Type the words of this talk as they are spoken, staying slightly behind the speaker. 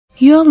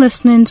You're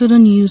listening to the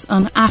news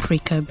on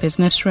Africa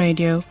Business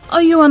Radio.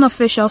 A UN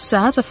official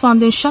says a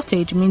funding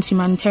shortage means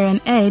humanitarian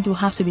aid will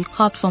have to be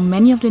cut for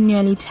many of the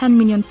nearly 10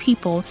 million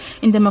people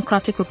in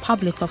Democratic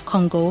Republic of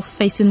Congo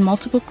facing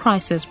multiple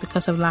crises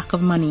because of lack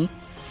of money.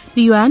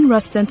 The UN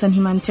Resident and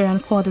Humanitarian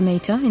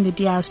Coordinator in the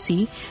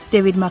DRC,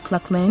 David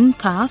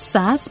McLachlan-Karr,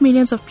 says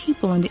millions of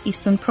people in the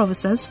eastern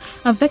provinces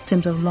are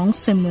victims of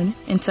long-simmering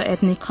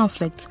inter-ethnic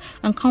conflicts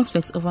and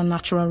conflicts over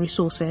natural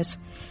resources.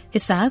 He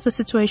says the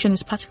situation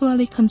is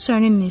particularly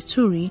concerning in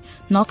Ituri,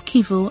 North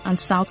Kivu and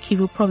South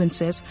Kivu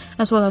provinces,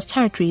 as well as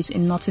territories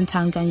in northern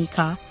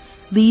Tanganyika.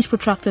 These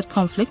protracted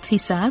conflicts, he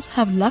says,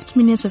 have left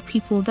millions of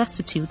people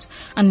destitute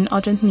and in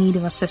urgent need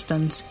of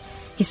assistance.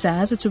 He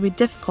says it will be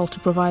difficult to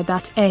provide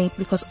that aid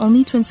because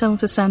only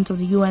 27% of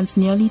the UN's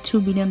nearly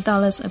 $2 billion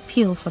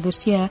appeal for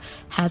this year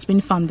has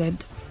been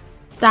funded.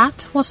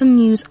 That was the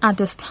news at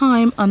this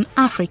time on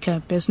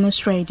Africa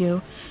Business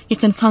Radio. You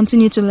can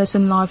continue to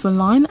listen live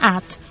online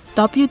at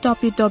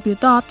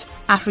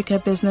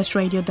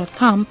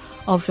www.africabusinessradio.com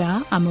or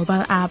via our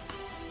mobile app.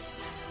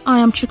 I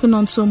am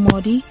Chukunonso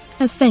Modi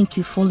and thank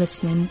you for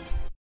listening.